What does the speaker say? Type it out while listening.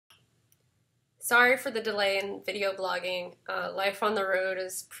Sorry for the delay in video blogging. Life on the road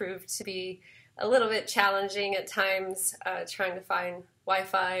has proved to be a little bit challenging at times, trying to find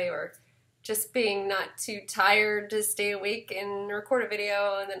Wi-Fi or just being not too tired to stay awake and record a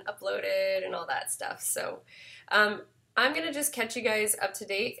video and then upload it and all that stuff. So I'm going to just catch you guys up to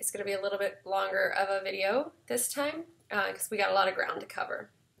date. It's going to be a little bit longer of a video this time because we got a lot of ground to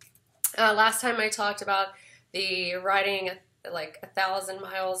cover. Last time I talked about the riding like 1,000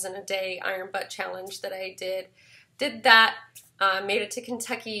 miles in a day iron butt challenge that I did that, made it to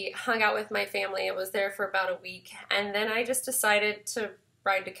Kentucky, hung out with my family. I was there for about a week, and then I just decided to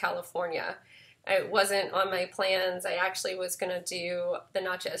ride to California. It wasn't on my plans. I actually was going to do the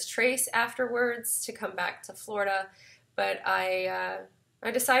Natchez Trace afterwards to come back to Florida, but I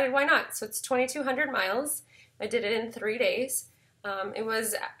decided why not. So it's 2,200 miles. I did it in 3 days. It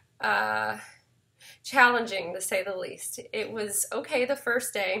was challenging, to say the least. It was okay the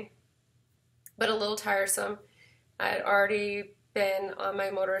first day, but a little tiresome. I had already been on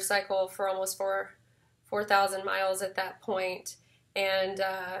my motorcycle for almost 4,000 miles at that point, and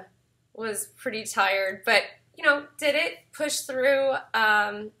was pretty tired, but you know, did it, pushed through.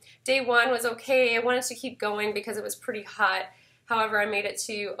 Day one was okay. I wanted to keep going because it was pretty hot. However, I made it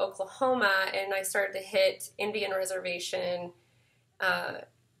to Oklahoma and I started to hit Indian Reservation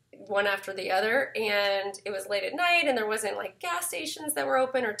one after the other, and it was late at night and there wasn't like gas stations that were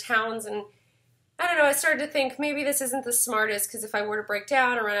open or towns, and I don't know, I started to think maybe this isn't the smartest, because if I were to break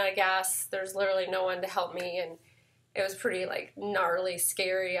down or run out of gas, there's literally no one to help me, and it was pretty like gnarly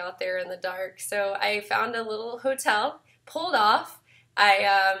scary out there in the dark. So I found a little hotel, pulled off.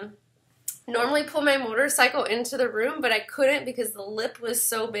 I normally pull my motorcycle into the room, but I couldn't because the lip was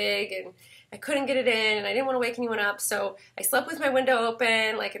so big and I couldn't get it in, and I didn't want to wake anyone up, so I slept with my window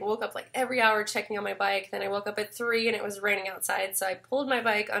open, like, and woke up like every hour checking on my bike. Then I woke up at 3 and it was raining outside, so I pulled my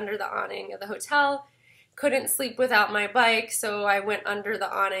bike under the awning of the hotel. Couldn't sleep without my bike, so I went under the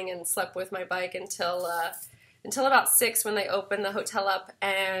awning and slept with my bike until about 6 when they opened the hotel up,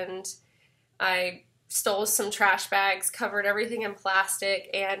 and I stole some trash bags, covered everything in plastic,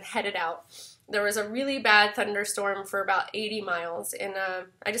 and headed out. There was a really bad thunderstorm for about 80 miles, and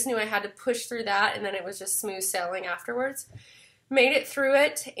I just knew I had to push through that, and then it was just smooth sailing afterwards. Made it through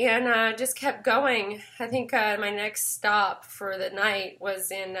it, and just kept going. I think my next stop for the night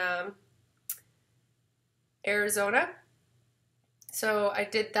was in Arizona. So I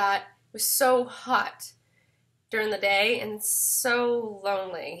did that. It was so hot during the day and so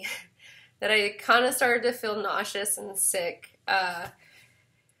lonely that I kind of started to feel nauseous and sick.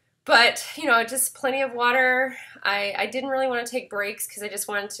 But, you know, just plenty of water. I didn't really want to take breaks because I just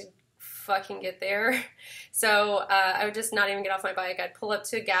wanted to fucking get there. So I would just not even get off my bike. I'd pull up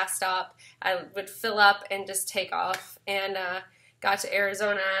to a gas stop. I would fill up and just take off, and got to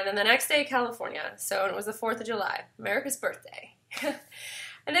Arizona, and then the next day, California. So it was the 4th of July, America's birthday.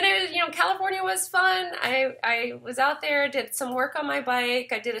 And then, California was fun. I was out there, did some work on my bike.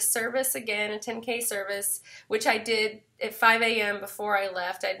 I did a service again, a 10K service, which I did at 5 a.m. before I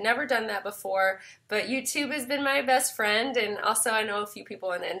left. I'd never done that before, but YouTube has been my best friend, and also I know a few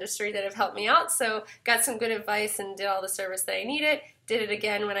people in the industry that have helped me out, so got some good advice and did all the service that I needed. Did it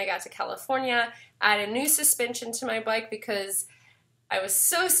again when I got to California. Added a new suspension to my bike because I was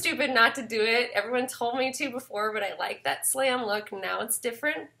so stupid not to do it. Everyone told me to before, but I like that slam look. Now it's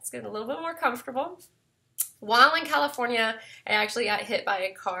different. It's getting a little bit more comfortable. While in California, I actually got hit by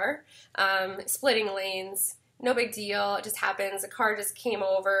a car, splitting lanes. No big deal. It just happens. A car just came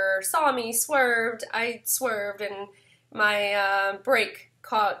over, saw me, swerved. I swerved, and my brake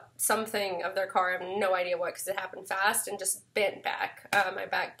caught something of their car. I have no idea what, because it happened fast, and just bent back, my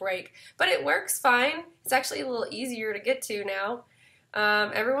back brake. But it works fine. It's actually a little easier to get to now.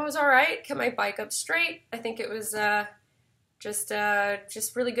 Everyone was all right. Kept my bike up straight. I think it was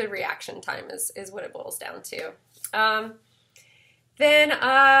just really good reaction time is what it boils down to. Then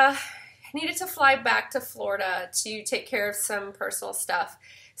I needed to fly back to Florida to take care of some personal stuff.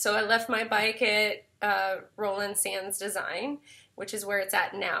 So I left my bike at Roland Sands Design, which is where it's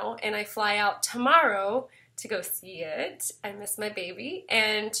at now, and I fly out tomorrow to go see it. I miss my baby,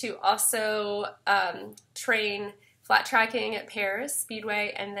 and to also train flat tracking at Paris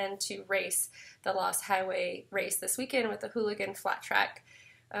Speedway, and then to race the Lost Highway race this weekend with the Hooligan Flat Track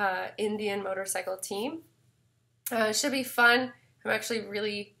Indian motorcycle team. It should be fun. I'm actually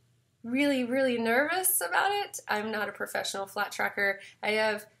really nervous about it. I'm not a professional flat tracker. I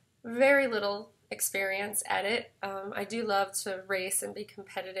have very little experience at it. I do love to race and be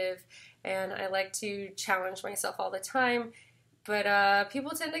competitive, and I like to challenge myself all the time, but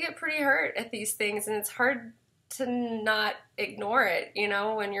people tend to get pretty hurt at these things, and it's hard to not ignore it, you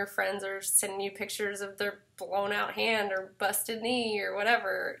know, when your friends are sending you pictures of their blown out hand or busted knee or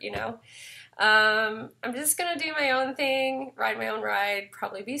whatever, you know. I'm just gonna do my own thing, ride my own ride,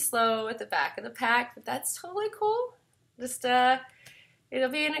 probably be slow at the back of the pack, but that's totally cool. Just, it'll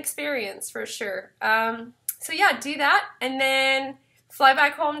be an experience for sure. So yeah, do that, and then fly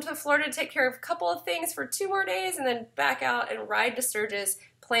back home to Florida to take care of a couple of things for 2 more days, and then back out and ride to Sturgis.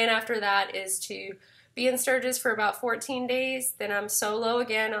 Plan after that is to be in Sturgis for about 14 days. Then I'm solo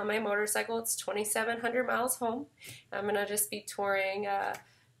again on my motorcycle. It's 2,700 miles home. I'm going to just be touring a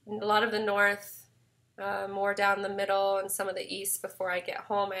lot of the north, more down the middle, and some of the east before I get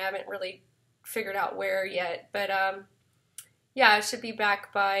home. I haven't really figured out where yet. But yeah, I should be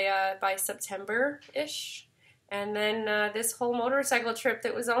back by September-ish. And then this whole motorcycle trip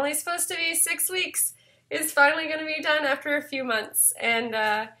that was only supposed to be 6 weeks is finally going to be done after a few months. And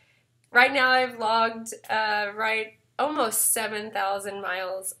right now I've logged almost 7,000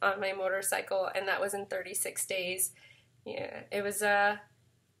 miles on my motorcycle, and that was in 36 days. Yeah, it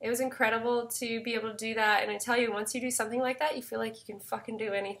was incredible to be able to do that. And I tell you, once you do something like that, you feel like you can fucking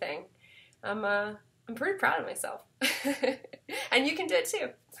do anything. I'm pretty proud of myself. And you can do it too.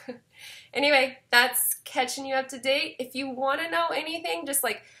 Anyway, that's catching you up to date. If you want to know anything, just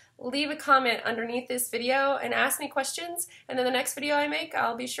like leave a comment underneath this video and ask me questions. And then the next video I make,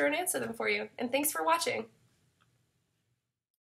 I'll be sure and answer them for you. And thanks for watching.